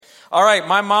All right,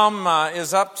 my mom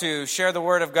is up to share the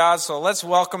Word of God, so let's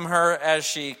welcome her as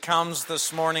she comes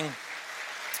this morning.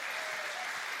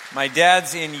 My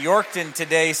dad's in Yorkton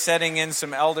today, setting in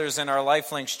some elders in our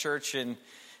Lifelinks church in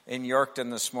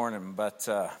Yorkton this morning. But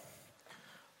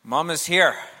Mom is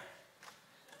here.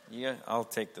 Yeah, I'll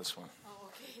take this one. Oh,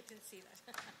 okay. I didn't see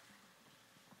that.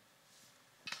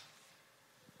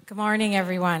 Good morning,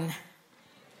 everyone.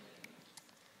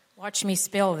 Watch me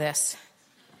spill this.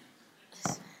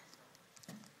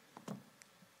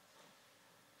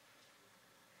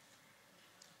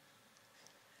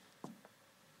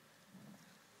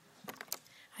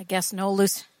 I guess no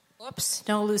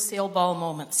Lucille Ball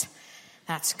moments.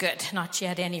 That's good. Not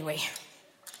yet anyway.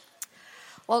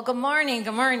 Well, good morning.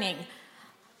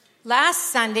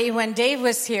 Last Sunday when Dave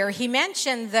was here, he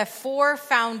mentioned the 4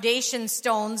 foundation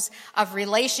stones of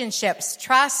relationships: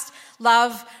 trust,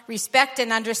 love, respect,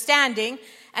 and understanding.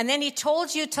 And then he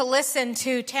told you to listen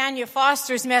to Tanya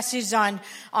Foster's message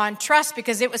on trust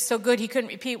because it was so good he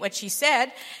couldn't repeat what she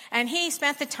said. And he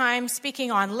spent the time speaking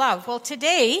on love. Well,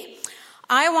 today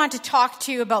I want to talk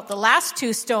to you about the last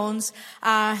 2 stones,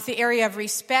 the area of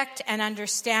respect and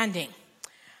understanding.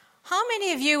 How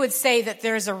many of you would say that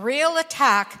there's a real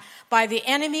attack by the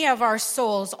enemy of our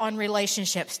souls on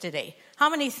relationships today? How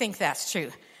many think that's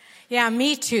true? Yeah,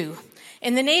 me too.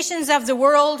 In the nations of the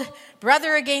world,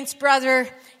 brother against brother,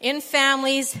 in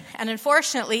families, and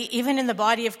unfortunately, even in the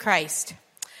body of Christ.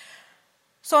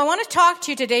 So I want to talk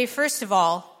to you today, first of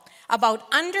all, about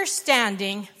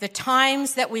understanding the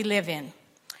times that we live in.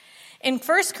 In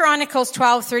 1 Chronicles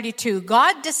 12:32,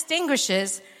 God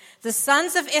distinguishes the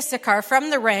sons of Issachar from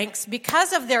the ranks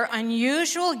because of their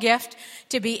unusual gift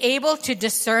to be able to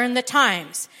discern the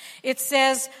times. It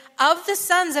says, of the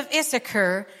sons of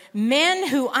Issachar, men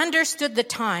who understood the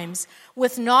times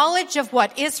with knowledge of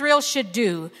what Israel should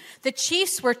do, the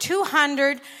chiefs were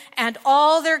 200 and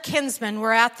all their kinsmen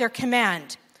were at their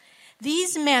command.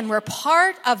 These men were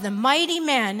part of the mighty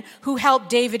men who helped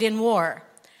David in war.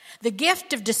 The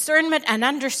gift of discernment and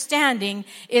understanding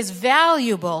is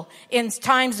valuable in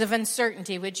times of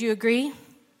uncertainty. Would you agree?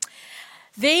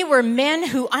 They were men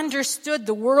who understood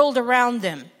the world around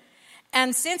them.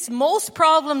 And since most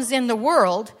problems in the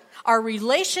world are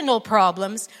relational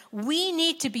problems, we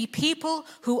need to be people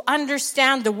who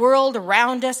understand the world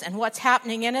around us and what's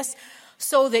happening in us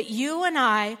so that you and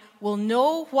I will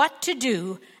know what to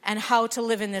do and how to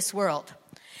live in this world.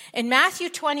 In Matthew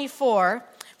 24,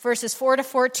 verses 4 to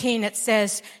 14, it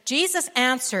says, Jesus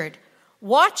answered,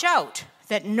 "Watch out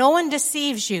that no one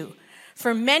deceives you,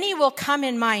 for many will come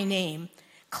in my name,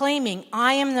 claiming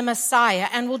I am the Messiah,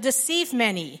 and will deceive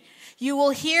many. You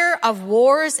will hear of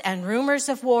wars and rumors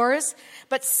of wars,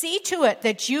 but see to it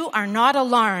that you are not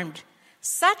alarmed.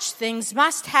 Such things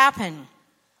must happen,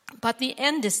 but the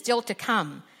end is still to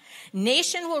come.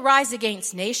 Nation will rise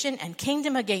against nation and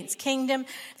kingdom against kingdom.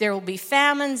 There will be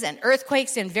famines and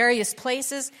earthquakes in various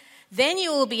places. Then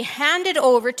you will be handed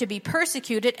over to be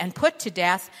persecuted and put to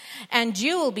death, and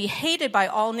you will be hated by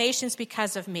all nations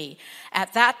because of me.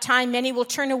 At that time, many will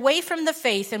turn away from the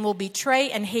faith and will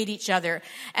betray and hate each other.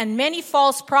 And many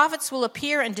false prophets will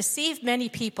appear and deceive many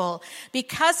people.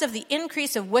 Because of the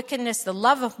increase of wickedness, the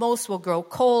love of most will grow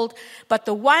cold, but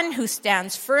the one who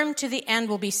stands firm to the end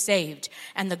will be saved.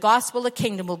 And the gospel of the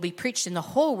kingdom will be preached in the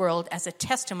whole world as a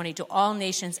testimony to all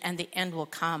nations, and the end will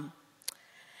come."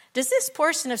 Does this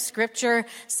portion of Scripture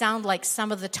sound like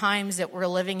some of the times that we're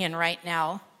living in right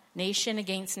now? Nation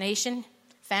against nation,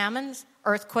 famines,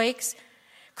 earthquakes,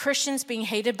 Christians being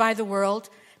hated by the world,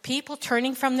 people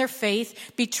turning from their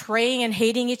faith, betraying and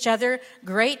hating each other,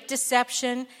 great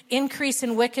deception, increase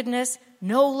in wickedness,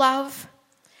 no love.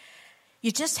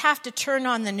 You just have to turn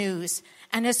on the news.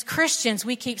 And as Christians,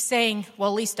 we keep saying, well,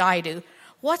 at least I do,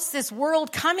 what's this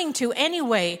world coming to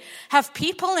anyway? Have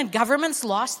people and governments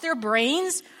lost their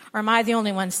brains? Or am I the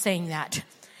only one saying that?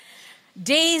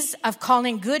 Days of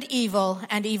calling good evil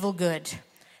and evil good.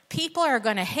 People are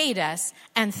going to hate us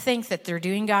and think that they're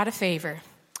doing God a favor.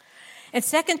 In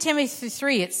 2 Timothy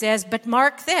 3, it says, "But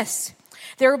mark this,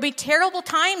 there will be terrible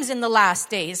times in the last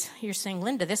days." You're saying,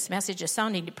 Linda, this message is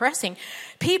sounding depressing.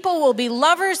 "People will be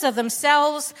lovers of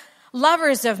themselves,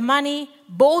 lovers of money,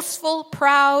 boastful,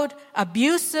 proud,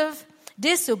 abusive,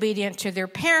 disobedient to their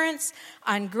parents,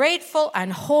 ungrateful,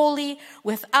 unholy,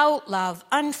 without love,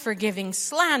 unforgiving,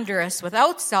 slanderous,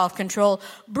 without self-control,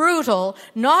 brutal,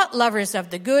 not lovers of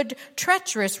the good,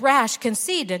 treacherous, rash,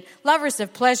 conceited, lovers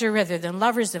of pleasure rather than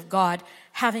lovers of God,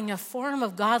 having a form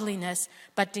of godliness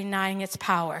but denying its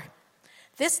power."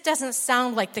 This doesn't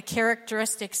sound like the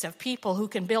characteristics of people who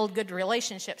can build good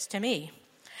relationships to me.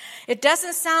 It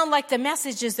doesn't sound like the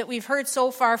messages that we've heard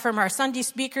so far from our Sunday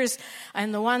speakers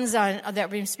and the ones that we've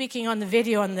been speaking on the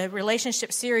video on the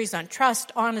relationship series on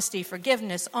trust, honesty,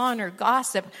 forgiveness, honor,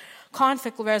 gossip,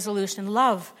 conflict resolution,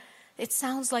 love. It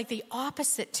sounds like the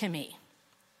opposite to me.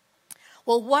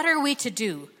 Well, what are we to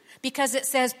do? Because it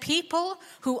says people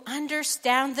who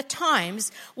understand the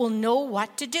times will know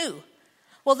what to do.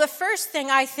 Well, the first thing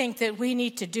I think that we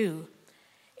need to do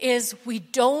is we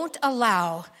don't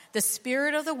allow the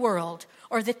spirit of the world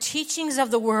or the teachings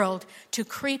of the world to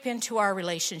creep into our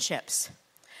relationships.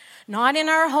 Not in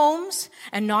our homes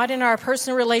and not in our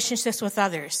personal relationships with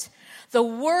others. The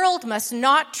world must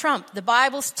not trump the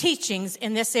Bible's teachings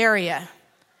in this area.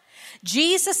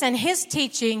 Jesus and his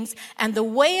teachings and the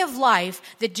way of life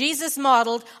that Jesus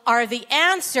modeled are the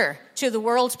answer to the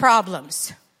world's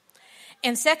problems.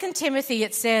 In 2 Timothy,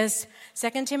 it says,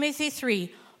 2 Timothy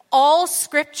 3, all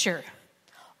scripture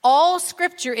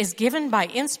is given by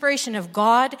inspiration of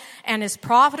God and is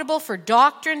profitable for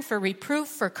doctrine, for reproof,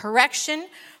 for correction,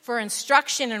 for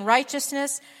instruction in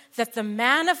righteousness, that the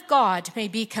man of God may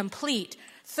be complete,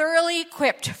 thoroughly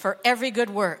equipped for every good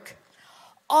work.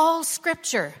 All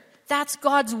scripture, that's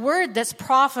God's word that's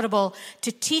profitable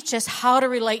to teach us how to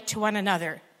relate to one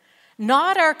another.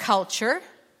 Not our culture,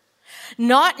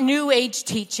 not New Age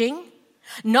teaching,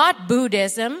 not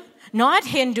Buddhism, not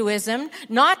Hinduism,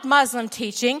 not Muslim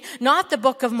teaching, not the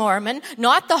Book of Mormon,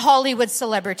 not the Hollywood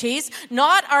celebrities,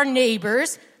 not our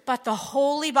neighbors, but the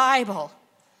Holy Bible.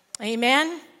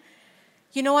 Amen?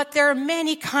 You know what? There are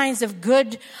many kinds of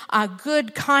good,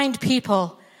 kind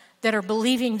people that are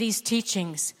believing these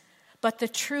teachings. But the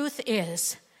truth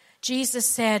is, Jesus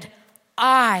said,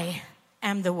 I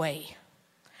am the way.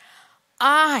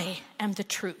 I am the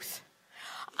truth.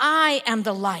 I am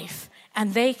the life.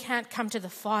 And they can't come to the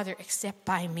Father except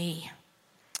by me.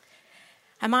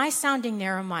 Am I sounding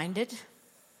narrow-minded?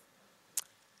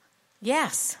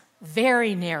 Yes,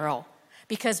 very narrow.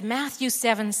 Because Matthew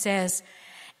 7 says,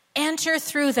 enter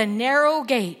through the narrow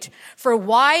gate, for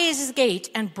wide is the gate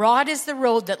and broad is the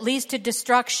road that leads to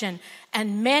destruction,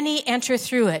 and many enter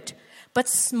through it. But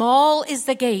small is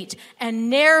the gate and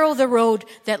narrow the road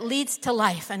that leads to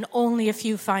life, and only a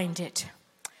few find it.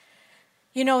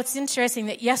 You know, it's interesting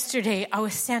that yesterday I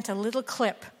was sent a little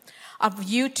clip of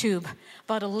YouTube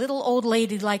about a little old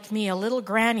lady like me, a little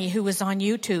granny who was on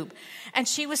YouTube. And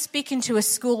she was speaking to a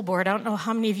school board. I don't know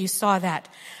how many of you saw that.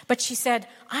 But she said,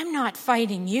 I'm not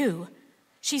fighting you.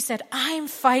 She said, I'm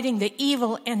fighting the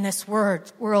evil in this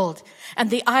world and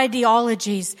the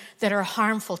ideologies that are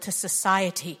harmful to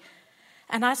society.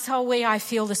 And that's the way I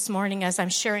feel this morning as I'm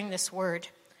sharing this word.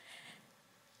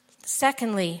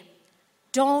 Secondly,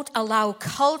 don't allow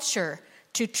culture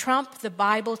to trump the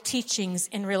Bible teachings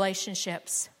in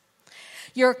relationships.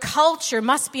 Your culture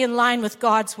must be in line with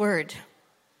God's word.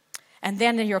 And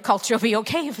then your culture will be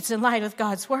okay if it's in line with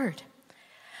God's word.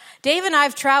 Dave and I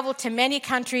have traveled to many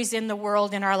countries in the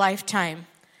world in our lifetime.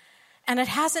 And it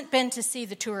hasn't been to see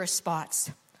the tourist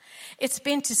spots. It's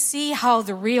been to see how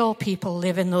the real people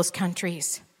live in those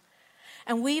countries.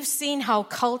 And we've seen how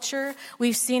culture,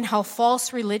 we've seen how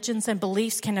false religions and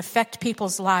beliefs can affect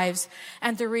people's lives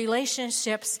and the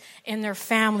relationships in their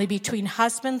family between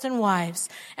husbands and wives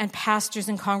and pastors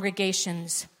and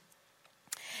congregations.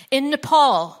 In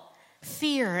Nepal,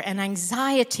 fear and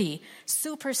anxiety,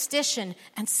 superstition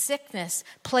and sickness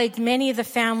plagued many of the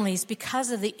families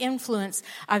because of the influence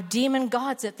of demon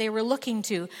gods that they were looking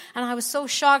to. And I was so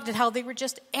shocked at how they were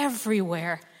just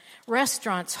everywhere.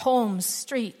 Restaurants, homes,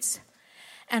 streets.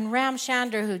 And Ram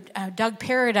Chandra, who Doug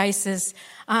Paradise's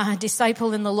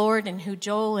disciple in the Lord, and who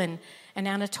Joel and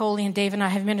Anatoly and Dave and I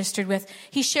have ministered with,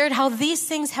 he shared how these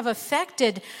things have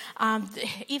affected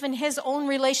even his own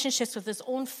relationships with his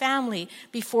own family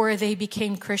before they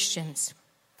became Christians.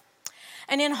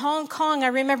 And in Hong Kong, I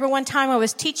remember one time I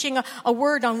was teaching a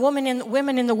word on women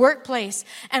in the workplace.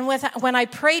 And when I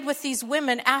prayed with these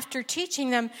women after teaching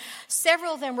them,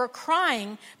 several of them were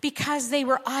crying because they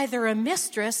were either a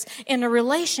mistress in a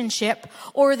relationship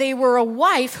or they were a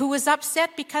wife who was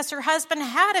upset because her husband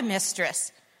had a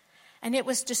mistress. And it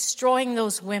was destroying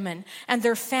those women and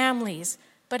their families.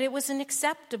 But it was an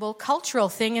acceptable cultural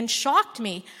thing and shocked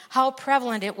me how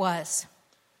prevalent it was.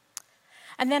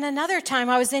 And then another time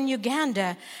I was in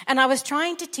Uganda and I was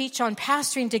trying to teach on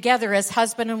pastoring together as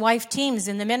husband and wife teams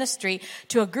in the ministry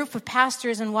to a group of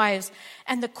pastors and wives.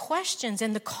 And the questions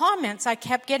and the comments I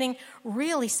kept getting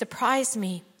really surprised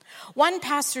me. One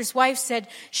pastor's wife said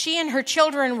she and her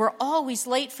children were always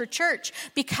late for church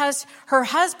because her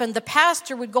husband, the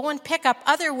pastor, would go and pick up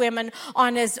other women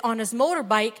on his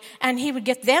motorbike and he would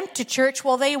get them to church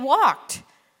while they walked.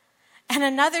 And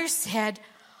another said,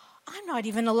 I'm not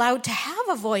even allowed to have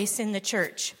a voice in the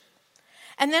church.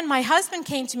 And then my husband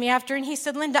came to me after and he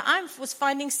said, Linda, I was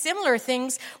finding similar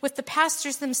things with the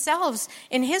pastors themselves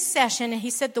in his session. And he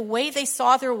said the way they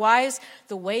saw their wives,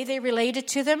 the way they related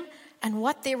to them, and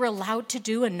what they were allowed to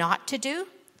do and not to do.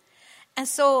 And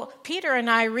so Peter and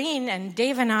Irene and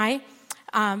Dave and I,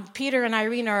 Peter and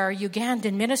Irene are our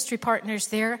Ugandan ministry partners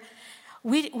there.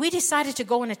 We decided to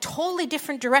go in a totally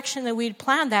different direction than we'd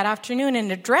planned that afternoon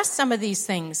and address some of these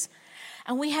things.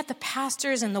 And we had the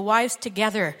pastors and the wives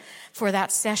together for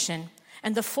that session.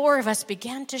 And the four of us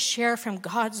began to share from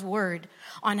God's word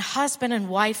on husband and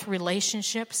wife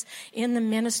relationships in the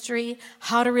ministry,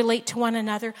 how to relate to one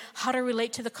another, how to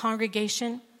relate to the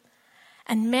congregation.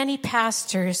 And many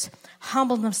pastors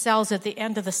humbled themselves at the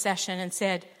end of the session and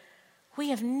said, we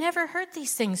have never heard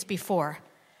these things before.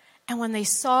 And when they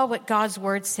saw what God's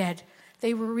word said,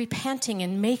 they were repenting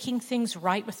and making things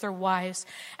right with their wives.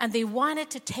 And they wanted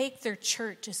to take their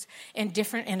churches in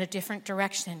a different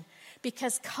direction.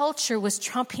 Because culture was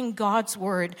trumping God's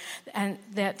word, and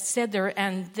they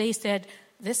said,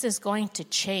 this is going to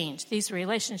change. These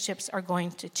relationships are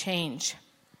going to change.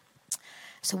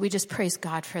 So we just praise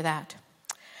God for that.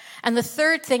 And the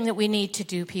third thing that we need to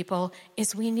do, people,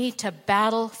 is we need to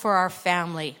battle for our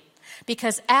family.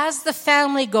 Because as the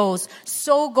family goes,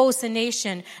 so goes the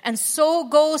nation, and so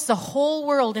goes the whole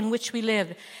world in which we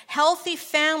live. Healthy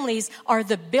families are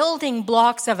the building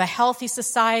blocks of a healthy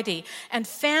society, and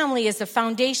family is the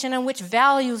foundation on which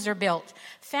values are built.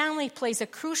 Family plays a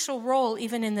crucial role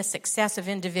even in the success of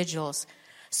individuals.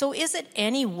 So is it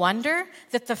any wonder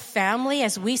that the family,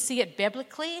 as we see it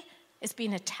biblically, is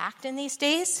being attacked in these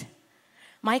days?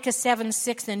 Micah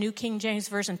 7:6, the New King James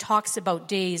Version, talks about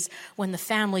days when the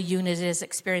family unit is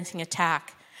experiencing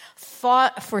attack.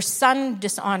 For son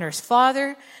dishonors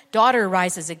father, daughter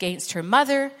rises against her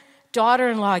mother,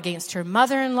 daughter-in-law against her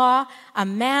mother-in-law. A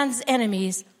man's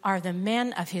enemies are the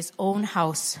men of his own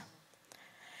house.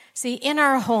 See, in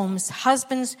our homes,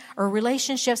 husbands or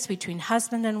relationships between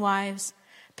husband and wives,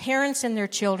 parents and their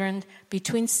children,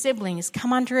 between siblings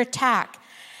come under attack.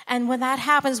 And when that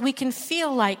happens, we can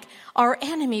feel like our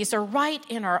enemies are right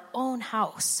in our own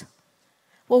house.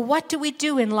 Well, what do we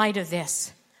do in light of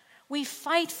this? We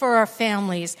fight for our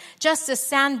families. Just as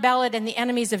Sanballat and the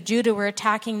enemies of Judah were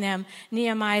attacking them,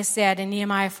 Nehemiah said in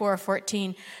Nehemiah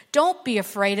 4:14, don't be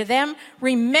afraid of them.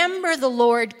 Remember the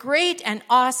Lord, great and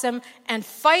awesome, and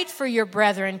fight for your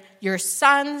brethren, your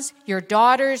sons, your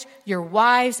daughters, your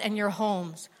wives, and your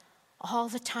homes. All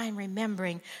the time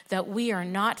remembering that we are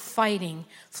not fighting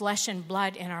flesh and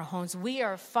blood in our homes. We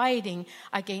are fighting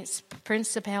against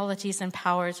principalities and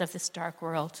powers of this dark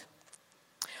world.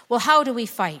 Well, how do we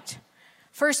fight?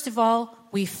 First of all,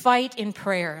 we fight in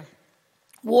prayer.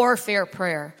 Warfare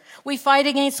prayer. We fight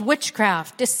against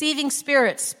witchcraft, deceiving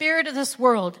spirits, spirit of this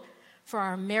world, for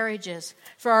our marriages,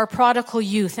 for our prodigal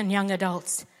youth and young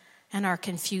adults, and our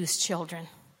confused children.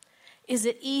 Is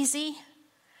it easy?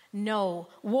 No,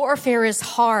 warfare is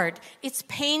hard. It's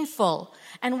painful.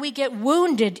 And we get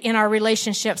wounded in our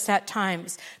relationships at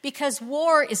times because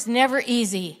war is never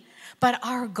easy. But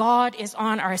our God is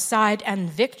on our side and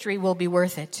victory will be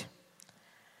worth it.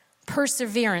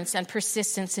 Perseverance and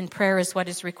persistence in prayer is what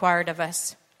is required of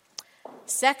us.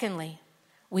 Secondly,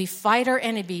 we fight our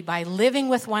enemy by living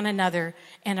with one another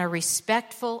in a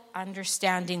respectful,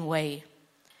 understanding way.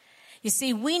 You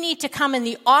see, we need to come in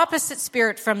the opposite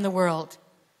spirit from the world.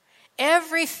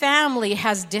 Every family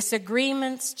has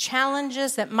disagreements,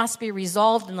 challenges that must be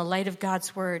resolved in the light of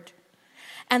God's word.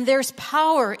 And there's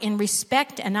power in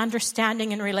respect and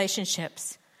understanding in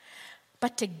relationships.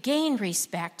 But to gain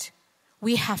respect,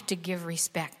 we have to give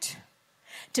respect.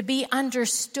 To be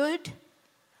understood,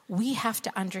 we have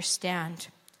to understand.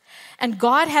 And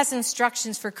God has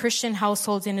instructions for Christian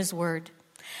households in his word.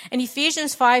 In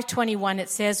Ephesians 5:21, it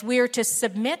says, we are to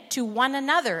submit to one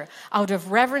another out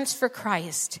of reverence for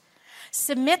Christ.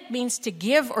 Submit means to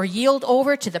give or yield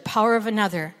over to the power of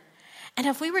another. And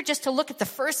if we were just to look at the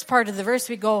first part of the verse,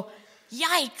 we go,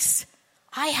 yikes,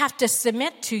 I have to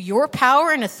submit to your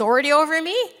power and authority over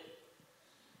me?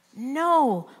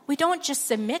 No, we don't just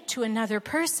submit to another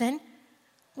person.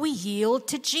 We yield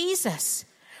to Jesus.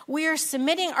 We are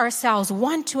submitting ourselves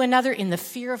one to another in the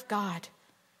fear of God.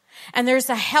 And there's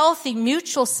a healthy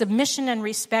mutual submission and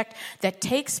respect that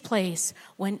takes place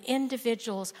when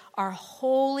individuals are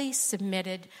wholly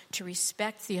submitted to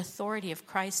respect the authority of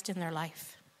Christ in their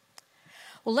life.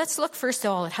 Well, let's look first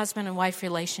of all at husband and wife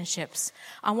relationships.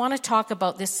 I want to talk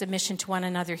about this submission to one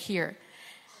another here.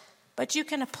 But you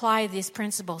can apply these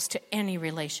principles to any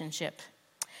relationship.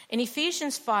 In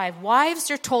Ephesians 5,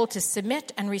 wives are told to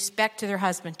submit and respect to their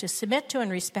husband, to submit to and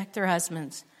respect their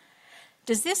husbands.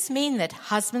 Does this mean that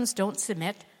husbands don't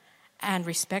submit and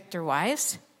respect their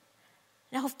wives?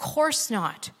 No, of course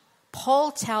not.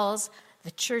 Paul tells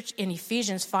the church in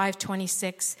Ephesians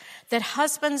 5:26 that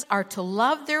husbands are to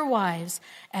love their wives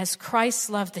as Christ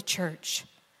loved the church.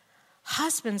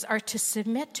 Husbands are to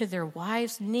submit to their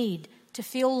wives' need to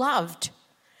feel loved.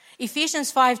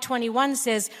 Ephesians 5:21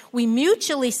 says, we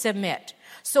mutually submit.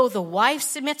 So the wife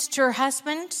submits to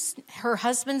her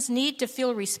husband's need to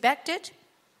feel respected,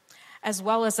 as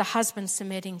well as a husband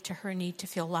submitting to her need to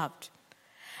feel loved.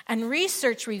 And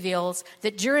research reveals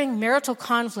that during marital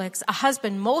conflicts, a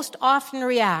husband most often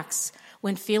reacts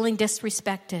when feeling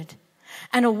disrespected,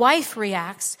 and a wife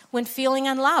reacts when feeling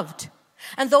unloved.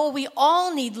 And though we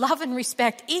all need love and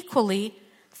respect equally,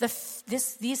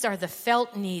 these are the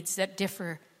felt needs that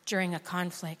differ during a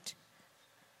conflict.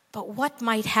 But what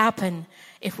might happen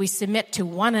if we submit to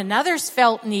one another's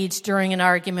felt needs during an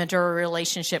argument or a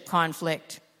relationship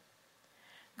conflict?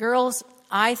 Girls,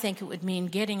 I think it would mean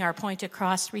getting our point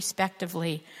across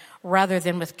respectively rather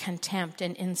than with contempt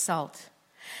and insult.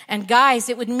 And guys,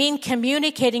 it would mean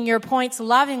communicating your points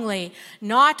lovingly,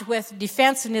 not with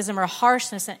defensiveness or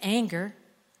harshness and anger.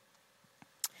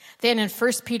 Then in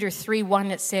 1 Peter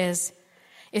 3:1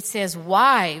 it says,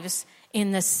 wives,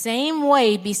 in the same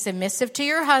way be submissive to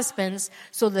your husbands,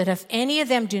 so that if any of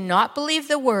them do not believe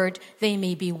the word, they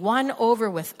may be won over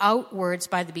without words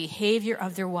by the behavior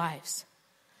of their wives.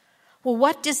 Well,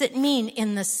 what does it mean,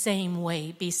 in the same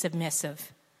way be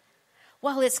submissive?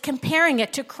 Well, it's comparing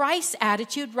it to Christ's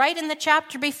attitude right in the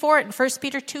chapter before it, in 1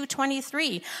 Peter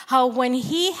 2:23, how when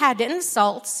he had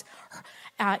insults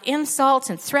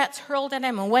and threats hurled at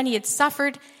him, and when he had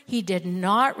suffered, he did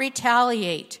not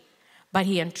retaliate, but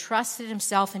he entrusted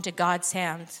himself into God's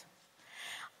hands.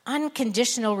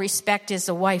 Unconditional respect is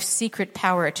a wife's secret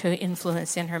power to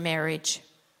influence in her marriage.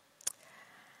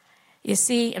 You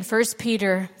see, in 1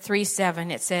 Peter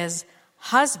 3:7, it says,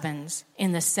 husbands,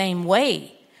 in the same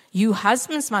way, you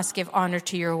husbands must give honor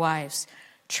to your wives.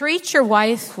 Treat your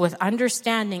wife with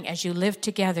understanding as you live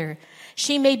together.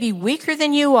 She may be weaker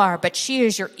than you are, but she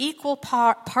is your equal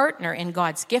partner in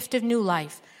God's gift of new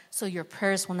life, so your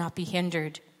prayers will not be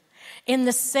hindered. In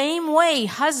the same way,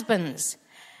 husbands,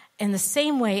 in the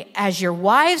same way as your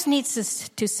wives need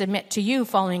to submit to you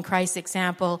following Christ's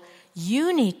example,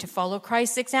 you need to follow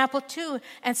Christ's example too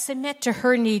and submit to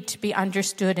her need to be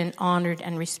understood and honored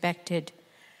and respected.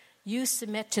 You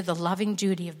submit to the loving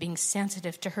duty of being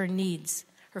sensitive to her needs,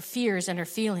 her fears, and her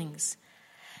feelings.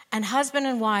 And husband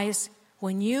and wives,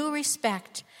 when you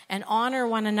respect and honor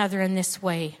one another in this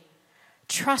way,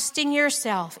 trusting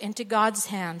yourself into God's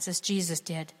hands as Jesus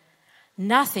did,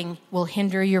 nothing will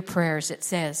hinder your prayers, it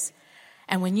says.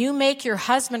 And when you make your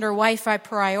husband or wife a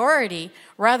priority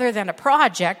rather than a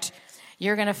project,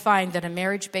 you're going to find that a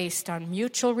marriage based on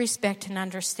mutual respect and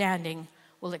understanding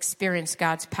will experience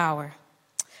God's power.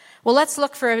 Well, let's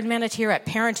look for a minute here at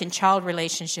parent and child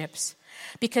relationships.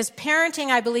 Because parenting,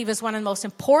 I believe, is one of the most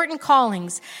important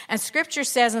callings. And Scripture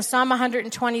says in Psalm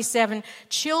 127,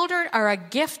 children are a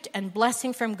gift and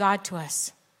blessing from God to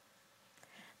us.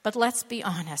 But let's be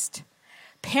honest.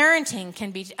 Parenting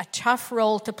can be a tough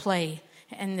role to play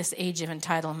in this age of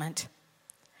entitlement.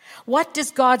 What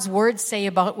does God's word say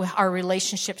about our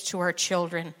relationships to our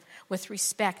children with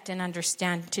respect and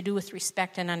understanding, to do with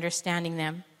respect and understanding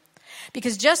them?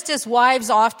 Because just as wives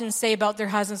often say about their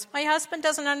husbands, my husband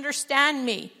doesn't understand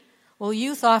me. Well,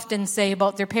 youth often say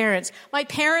about their parents, my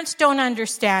parents don't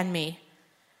understand me.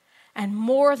 And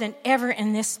more than ever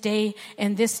in this day of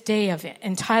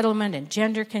entitlement and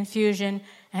gender confusion,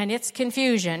 and it's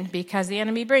confusion because the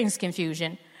enemy brings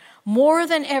confusion, more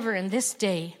than ever in this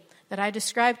day that I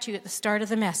described to you at the start of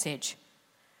the message,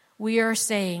 we are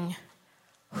saying,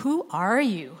 who are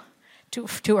you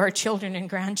to our children and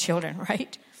grandchildren,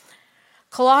 right?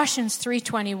 Colossians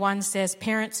 3:21 says,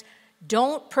 parents,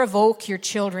 don't provoke your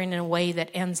children in a way that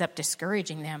ends up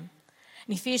discouraging them.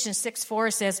 And Ephesians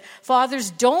 6:4 says, fathers,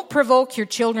 don't provoke your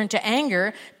children to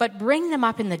anger, but bring them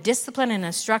up in the discipline and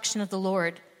instruction of the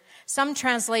Lord. Some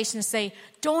translations say,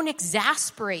 don't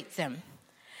exasperate them.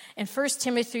 In 1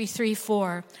 Timothy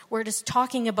 3:4, where it is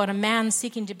talking about a man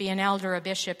seeking to be an elder or a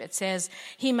bishop, it says,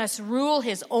 he must rule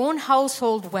his own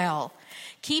household well,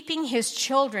 keeping his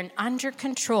children under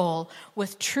control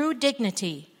with true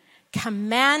dignity,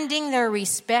 commanding their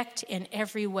respect in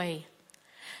every way.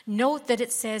 Note that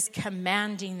it says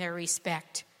commanding their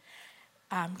respect,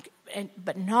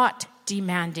 but not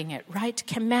demanding it, right?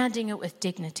 Commanding it with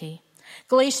dignity.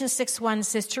 Galatians 6:1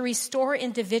 says to restore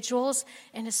individuals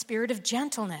in a spirit of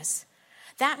gentleness.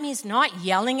 That means not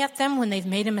yelling at them when they've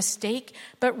made a mistake,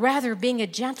 but rather being a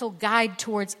gentle guide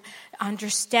towards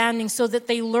understanding so that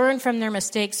they learn from their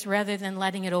mistakes rather than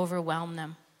letting it overwhelm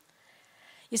them.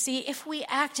 You see, if we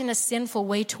act in a sinful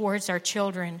way towards our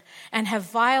children and have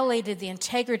violated the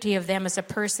integrity of them as a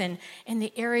person in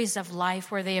the areas of life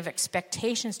where they have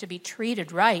expectations to be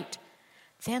treated right,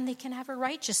 then they can have a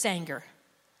righteous anger.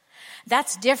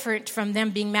 That's different from them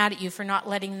being mad at you for not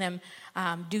letting them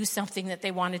do something that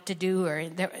they wanted to do or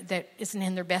that isn't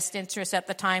in their best interest at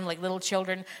the time, like little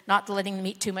children, not letting them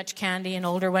eat too much candy, and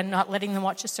older one, not letting them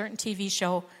watch a certain TV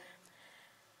show.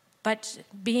 But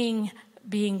being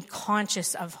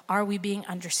conscious of, are we being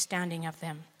understanding of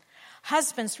them?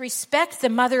 Husbands, respect the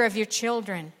mother of your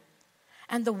children.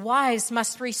 And the wives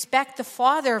must respect the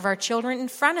father of our children in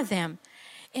front of them.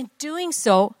 In doing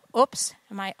so, oops,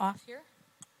 am I off here?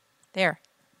 There.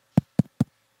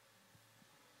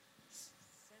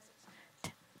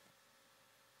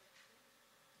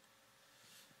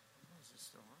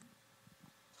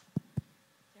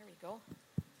 There we go.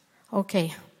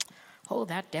 Okay. Oh,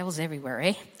 that devil's everywhere,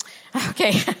 eh?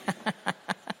 Okay.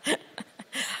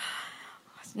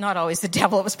 It's not always the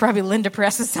devil. It was probably Linda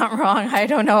pressing something wrong. I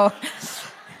don't know.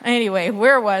 Anyway,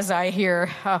 where was I here?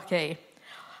 Okay.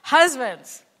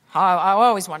 Husbands. I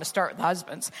always want to start with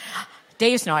husbands.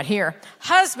 Dave's not here.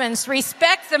 Husbands,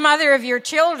 respect the mother of your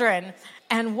children.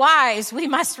 And wives, we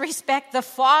must respect the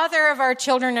father of our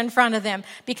children in front of them,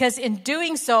 because in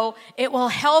doing so, it will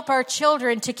help our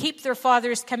children to keep their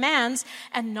father's commands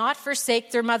and not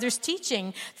forsake their mother's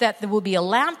teaching, that there will be a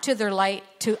lamp to their light,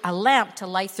 a lamp to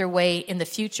light their way in the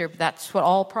future. That's what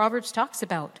all Proverbs talks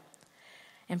about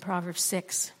in Proverbs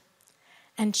 6.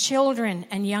 And children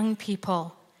and young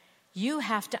people, you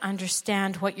have to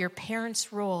understand what your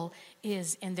parents' role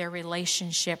is in their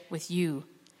relationship with you.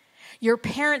 Your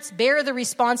parents bear the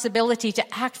responsibility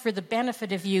to act for the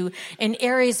benefit of you in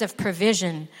areas of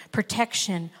provision,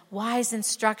 protection, wise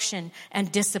instruction,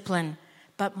 and discipline,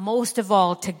 but most of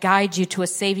all to guide you to a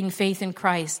saving faith in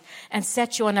Christ and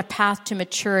set you on a path to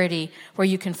maturity where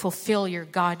you can fulfill your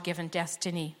God-given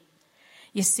destiny.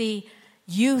 You see,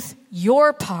 youth,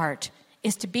 your part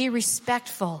is to be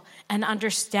respectful and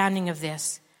understanding of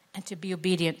this and to be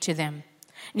obedient to them.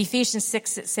 In Ephesians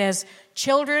 6, it says,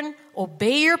 "Children,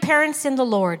 obey your parents in the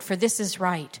Lord, for this is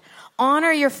right.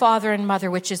 Honor your father and mother,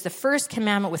 which is the first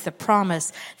commandment with the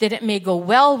promise that it may go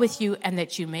well with you and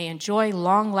that you may enjoy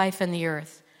long life on the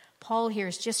earth." Paul here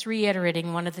is just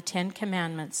reiterating one of the 10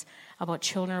 commandments about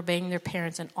children obeying their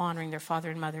parents and honoring their father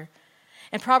and mother.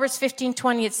 In Proverbs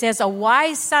 15:20, it says, "A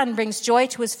wise son brings joy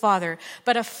to his father,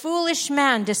 but a foolish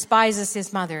man despises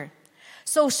his mother."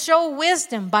 So show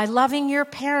wisdom by loving your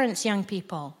parents, young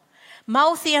people.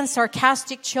 Mouthy and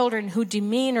sarcastic children who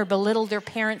demean or belittle their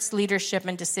parents' leadership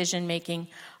and decision-making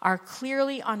are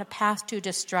clearly on a path to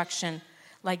destruction,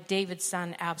 like David's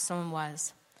son Absalom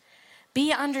was.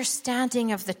 Be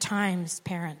understanding of the times,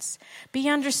 parents. Be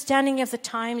understanding of the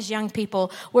times, young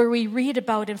people, where we read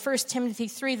about in 1 Timothy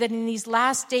 3 that in these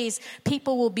last days,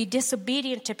 people will be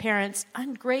disobedient to parents,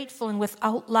 ungrateful and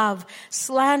without love,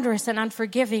 slanderous and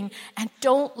unforgiving, and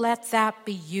don't let that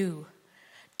be you.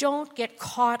 Don't get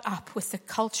caught up with the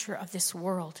culture of this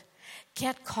world.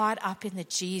 Get caught up in the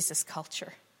Jesus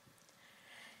culture.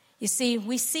 You see,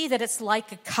 we see that it's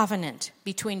like a covenant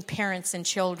between parents and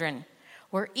children,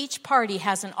 where each party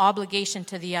has an obligation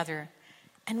to the other.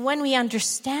 And when we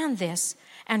understand this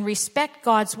and respect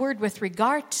God's word with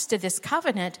regards to this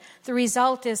covenant, the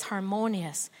result is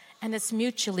harmonious and it's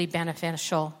mutually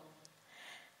beneficial.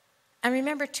 And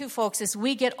remember too, folks, as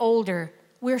we get older,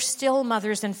 we're still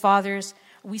mothers and fathers.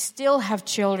 We still have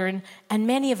children, and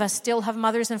many of us still have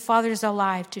mothers and fathers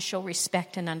alive to show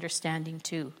respect and understanding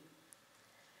too.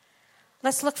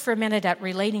 Let's look for a minute at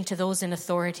relating to those in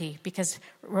authority, because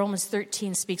Romans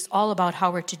 13 speaks all about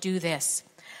how we're to do this.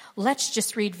 Let's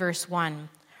just read verse 1.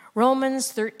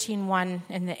 Romans 13:1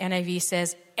 in the NIV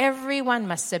says, "Everyone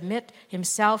must submit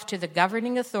himself to the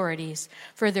governing authorities,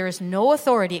 for there is no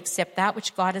authority except that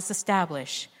which God has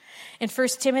established." In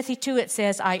 1 Timothy 2, it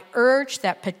says, "I urge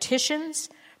that petitions,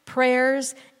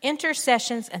 prayers,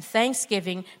 intercessions, and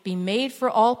thanksgiving be made for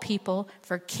all people,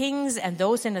 for kings and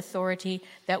those in authority,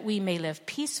 that we may live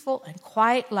peaceful and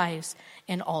quiet lives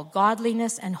in all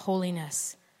godliness and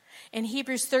holiness." In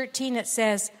Hebrews 13, it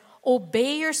says,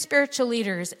 "Obey your spiritual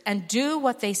leaders and do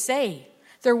what they say.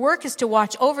 Their work is to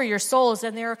watch over your souls,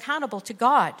 and they're accountable to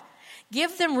God.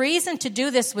 Give them reason to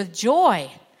do this with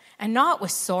joy and not with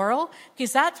sorrow,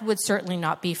 because that would certainly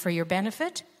not be for your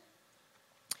benefit."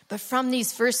 But from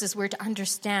these verses, we're to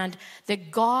understand that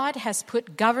God has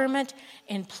put government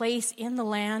in place in the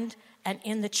land and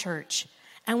in the church.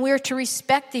 And we're to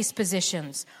respect these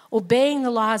positions, obeying the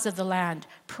laws of the land,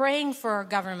 praying for our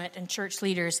government and church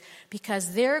leaders,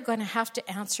 because they're going to have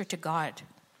to answer to God.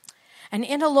 And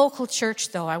in a local church,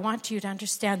 though, I want you to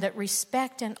understand that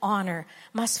respect and honor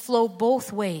must flow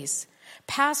both ways.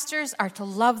 Pastors are to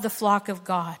love the flock of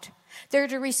God. They're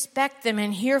to respect them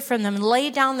and hear from them, lay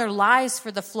down their lives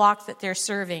for the flock that they're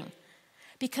serving,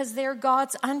 because they're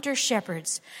God's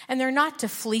under-shepherds, and they're not to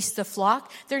fleece the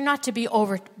flock. They're not to be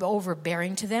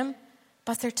overbearing to them,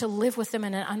 but they're to live with them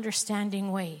in an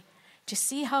understanding way. Do you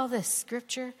see how the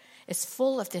scripture is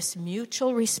full of this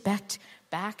mutual respect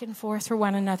back and forth for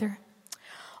one another?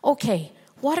 Okay,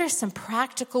 what are some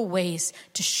practical ways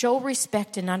to show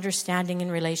respect and understanding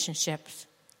in relationships?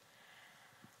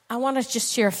 I want to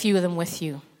just share a few of them with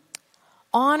you.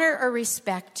 Honor or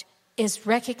respect is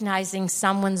recognizing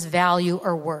someone's value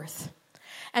or worth.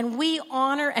 And we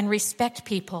honor and respect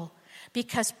people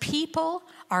because people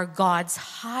are God's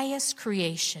highest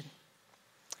creation.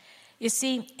 You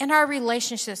see, in our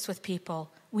relationships with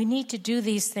people, we need to do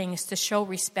these things to show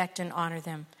respect and honor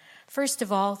them. First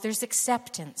of all, there's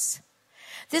acceptance.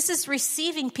 This is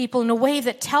receiving people in a way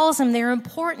that tells them they're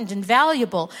important and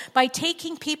valuable by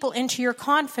taking people into your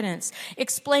confidence,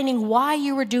 explaining why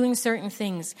you were doing certain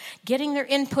things, getting their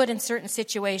input in certain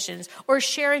situations, or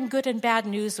sharing good and bad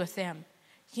news with them.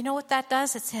 You know what that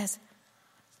does? It says,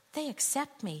 they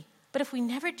accept me. But if we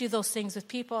never do those things with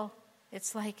people,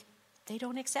 it's like they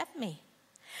don't accept me.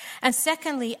 And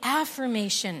secondly,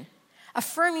 affirmation.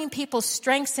 Affirming people's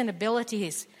strengths and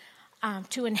abilities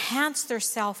to enhance their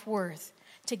self-worth,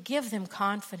 to give them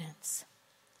confidence.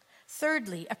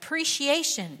 Thirdly,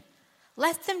 appreciation.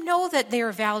 Let them know that they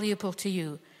are valuable to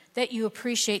you, that you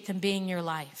appreciate them being in your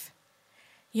life.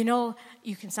 You know,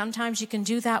 sometimes you can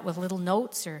do that with little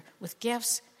notes or with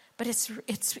gifts, but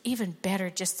it's even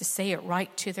better just to say it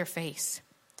right to their face.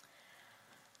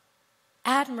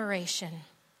 Admiration.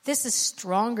 This is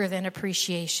stronger than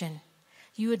appreciation.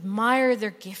 You admire their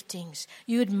giftings.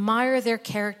 You admire their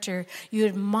character. You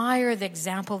admire the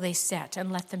example they set,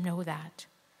 and let them know that.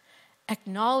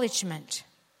 Acknowledgement.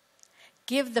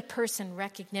 Give the person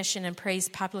recognition and praise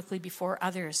publicly before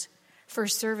others for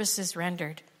services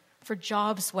rendered, for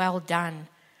jobs well done,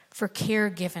 for care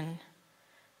given.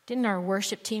 Didn't our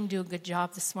worship team do a good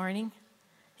job this morning?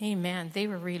 Amen. They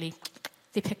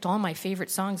picked all my favorite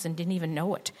songs and didn't even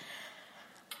know it.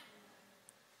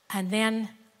 And then,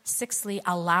 sixthly,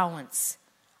 allowance.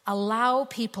 Allow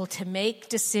people to make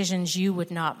decisions you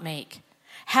would not make.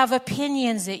 Have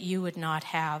opinions that you would not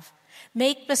have.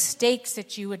 Make mistakes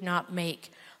that you would not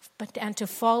make. And to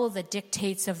follow the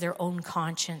dictates of their own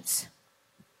conscience.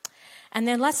 And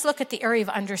then let's look at the area of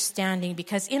understanding,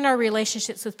 because in our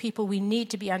relationships with people, we need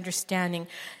to be understanding.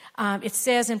 It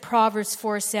says in Proverbs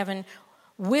 4:7,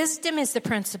 wisdom is the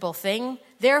principal thing.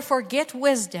 Therefore get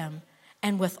wisdom,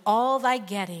 and with all thy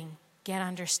getting, get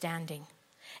understanding.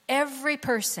 Every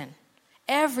person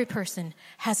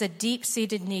has a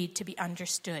deep-seated need to be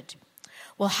understood.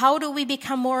 Well, how do we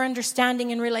become more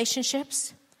understanding in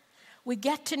relationships? We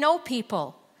get to know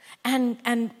people, and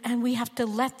we have to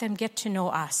let them get to know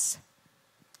us.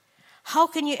 How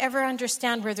can you ever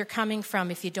understand where they're coming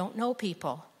from if you don't know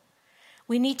people?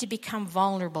 We need to become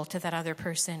vulnerable to that other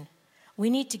person. We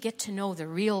need to get to know the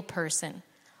real person.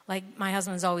 Like my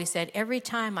husband's always said, every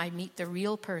time I meet the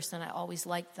real person, I always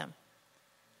like them.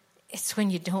 It's when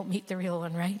you don't meet the real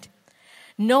one, right?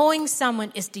 Knowing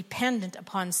someone is dependent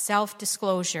upon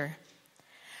self-disclosure.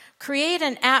 Create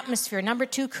an atmosphere. Number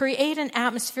 2, create an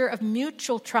atmosphere of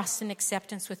mutual trust and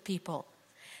acceptance with people.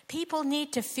 People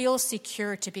need to feel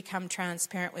secure to become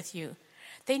transparent with you.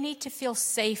 They need to feel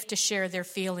safe to share their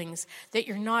feelings, that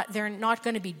they're not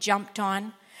going to be jumped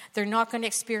on. They're not going to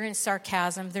experience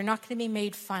sarcasm. They're not going to be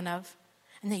made fun of.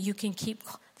 And that you can keep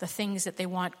the things that they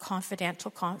want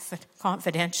confidential.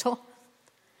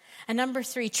 And number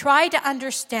 3, try to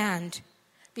understand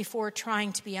before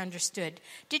trying to be understood.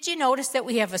 Did you notice that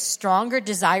we have a stronger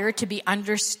desire to be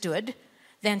understood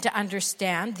than to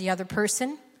understand the other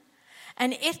person?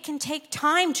 And it can take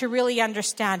time to really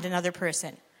understand another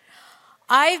person.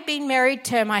 I've been married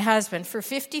to my husband for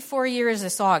 54 years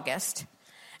this August.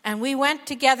 And we went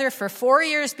together for 4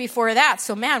 years before that.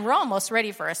 So, man, we're almost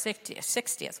ready for a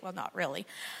 60th. Well, not really.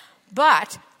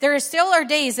 But there still are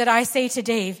days that I say to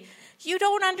Dave, you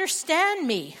don't understand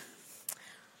me.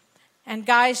 And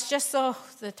guys, just so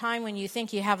the time when you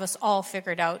think you have us all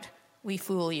figured out, we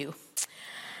fool you.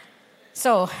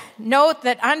 So, note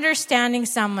that understanding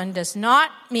someone does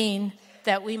not mean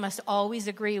that we must always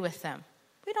agree with them.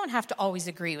 We don't have to always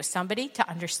agree with somebody to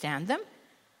understand them.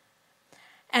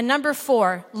 And number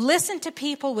 4, listen to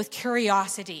people with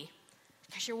curiosity.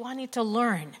 because you're wanting to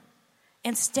learn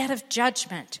instead of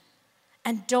judgment.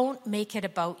 And don't make it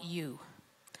about you.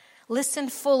 Listen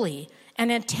fully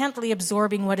and intently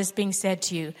absorbing what is being said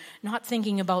to you, not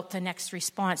thinking about the next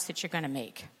response that you're going to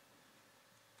make.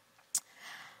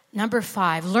 Number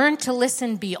 5, learn to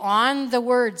listen beyond the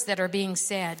words that are being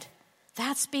said.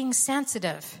 That's being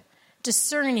sensitive,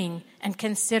 discerning, and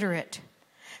considerate.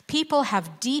 People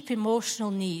have deep emotional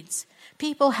needs.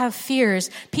 People have fears.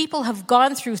 People have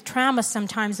gone through trauma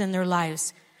sometimes in their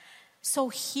lives. So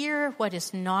hear what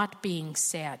is not being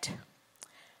said.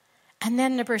 And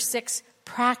then number 6,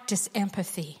 practice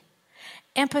empathy.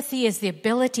 Empathy is the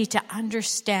ability to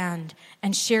understand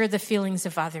and share the feelings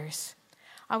of others.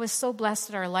 I was so blessed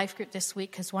at our life group this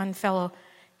week because one fellow,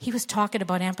 he was talking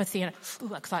about empathy, and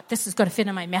I thought, this is going to fit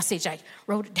in my message. I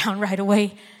wrote it down right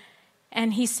away.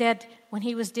 And he said, when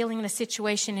he was dealing in a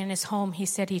situation in his home, he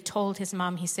said he told his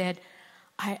mom, he said,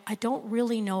 I don't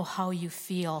really know how you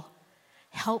feel.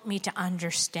 Help me to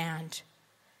understand.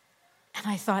 And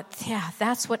I thought, yeah,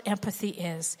 that's what empathy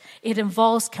is. It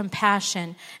involves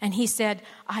compassion. And he said,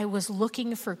 I was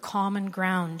looking for common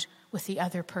ground with the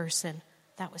other person.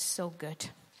 That was so good.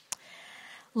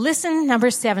 Listen,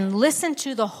 number 7, listen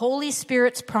to the Holy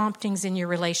Spirit's promptings in your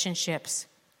relationships.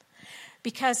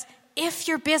 Because if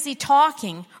you're busy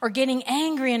talking or getting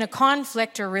angry in a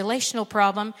conflict or relational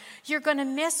problem, you're going to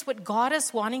miss what God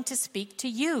is wanting to speak to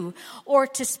you or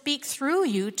to speak through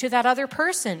you to that other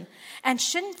person. And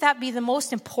shouldn't that be the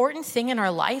most important thing in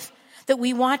our life? That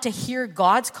we want to hear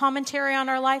God's commentary on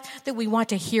our life? That we want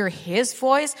to hear His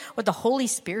voice, what the Holy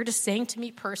Spirit is saying to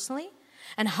me personally?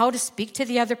 And how to speak to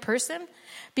the other person?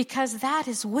 Because that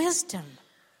is wisdom.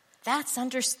 That's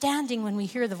understanding when we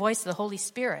hear the voice of the Holy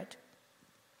Spirit.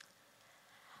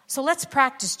 So let's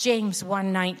practice James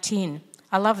 1:19.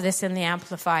 I love this in the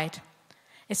Amplified.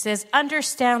 It says,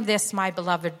 understand this, my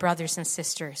beloved brothers and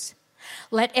sisters.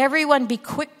 Let everyone be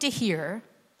quick to hear,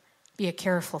 be a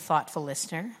careful, thoughtful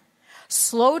listener,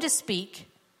 slow to speak,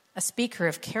 a speaker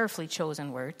of carefully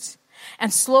chosen words,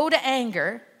 and slow to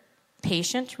anger,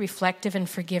 patient, reflective, and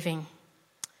forgiving.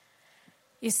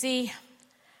 You see,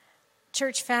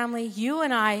 church family, you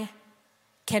and I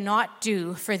cannot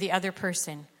do for the other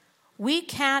person. We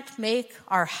can't make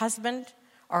our husband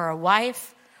or our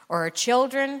wife or our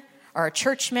children or a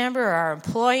church member or our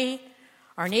employee,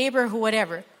 our neighbor,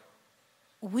 whatever.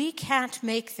 We can't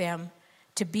make them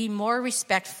to be more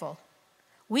respectful.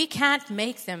 We can't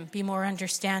make them be more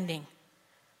understanding.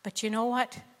 But you know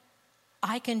what?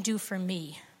 I can do for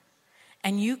me,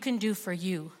 and you can do for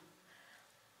you.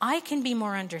 I can be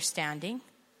more understanding.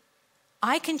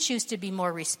 I can choose to be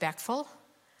more respectful.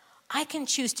 I can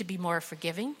choose to be more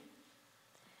forgiving.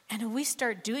 And if we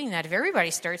start doing that, if everybody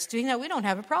starts doing that, we don't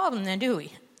have a problem then, do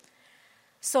we?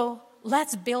 So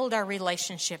let's build our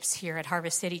relationships here at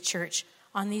Harvest City Church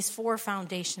on these 4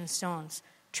 foundation stones.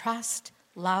 Trust,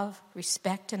 love,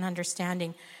 respect, and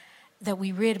understanding that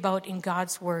we read about in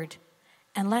God's Word.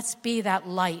 And let's be that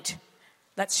light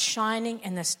that's shining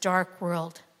in this dark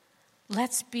world.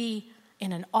 Let's be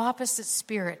in an opposite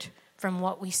spirit from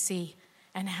what we see.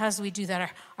 And as we do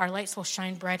that, our lights will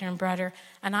shine brighter and brighter.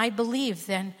 And I believe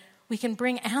then we can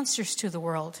bring answers to the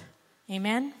world.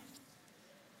 Amen?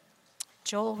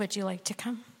 Joel, would you like to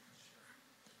come?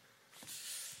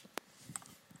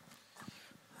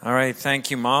 All right,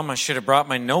 thank you, Mom. I should have brought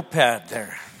my notepad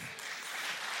there.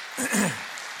 Why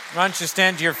don't you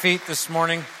stand to your feet this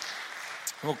morning?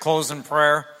 We'll close in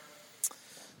prayer.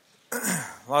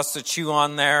 Lots to chew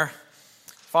on there.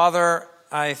 Father,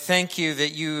 I thank you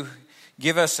that you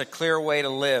give us a clear way to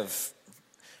live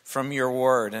from your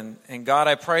word. And God,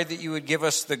 I pray that you would give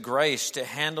us the grace to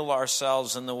handle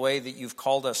ourselves in the way that you've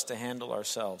called us to handle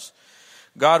ourselves.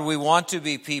 God, we want to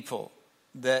be people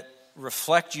that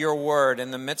reflect your word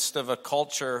in the midst of a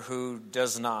culture who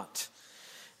does not.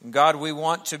 And God, we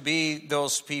want to be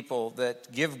those people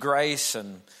that give grace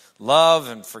and love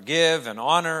and forgive and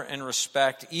honor and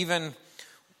respect, even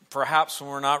perhaps when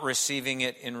we're not receiving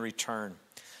it in return.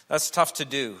 That's tough to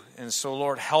do. And so,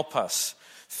 Lord, help us.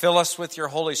 Fill us with your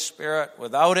Holy Spirit.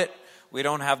 Without it, we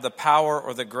don't have the power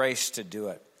or the grace to do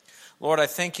it. Lord, I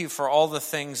thank you for all the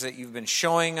things that you've been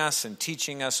showing us and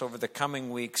teaching us over the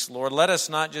coming weeks. Lord, let us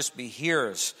not just be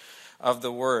hearers of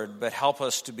the word, but help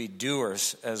us to be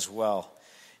doers as well.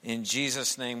 In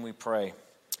Jesus' name we pray.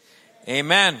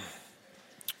 Amen.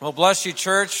 Well, bless you,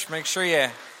 church. Make sure you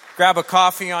grab a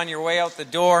coffee on your way out the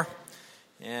door.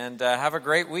 And have a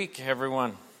great week,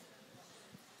 everyone.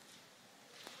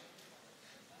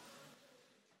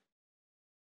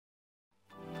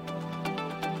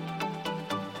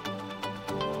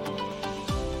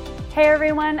 Hey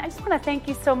everyone, I just want to thank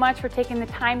you so much for taking the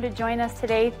time to join us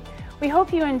today. We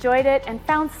hope you enjoyed it and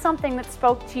found something that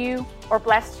spoke to you or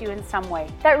blessed you in some way.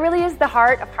 That really is the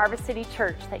heart of Harvest City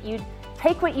Church, that you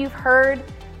take what you've heard,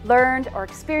 learned, or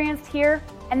experienced here,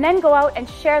 and then go out and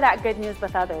share that good news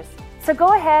with others. So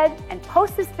go ahead and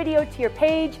post this video to your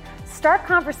page, start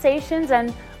conversations,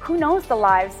 and who knows the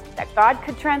lives that God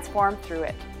could transform through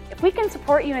it. If we can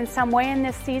support you in some way in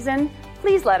this season,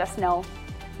 please let us know.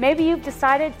 Maybe you've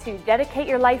decided to dedicate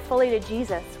your life fully to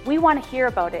Jesus. We want to hear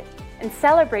about it and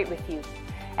celebrate with you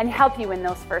and help you in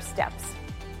those first steps.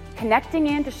 Connecting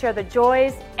in to share the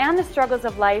joys and the struggles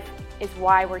of life is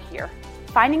why we're here.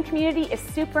 Finding community is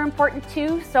super important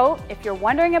too, so if you're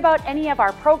wondering about any of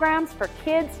our programs for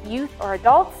kids, youth, or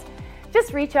adults,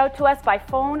 just reach out to us by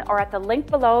phone or at the link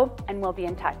below and we'll be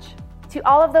in touch. To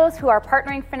all of those who are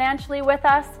partnering financially with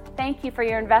us, thank you for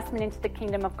your investment into the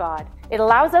kingdom of God. It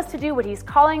allows us to do what He's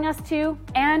calling us to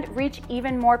and reach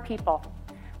even more people.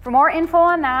 For more info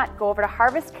on that, go over to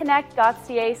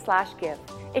harvestconnect.ca/give.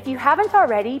 If you haven't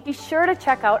already, be sure to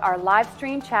check out our live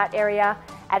stream chat area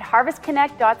at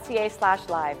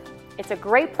harvestconnect.ca/live. It's a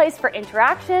great place for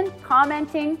interaction,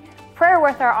 commenting, prayer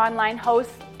with our online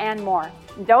hosts, and more.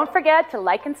 And don't forget to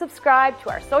like and subscribe to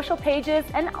our social pages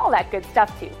and all that good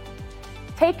stuff too.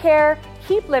 Take care,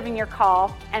 keep living your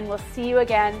call, and we'll see you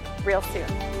again real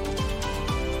soon.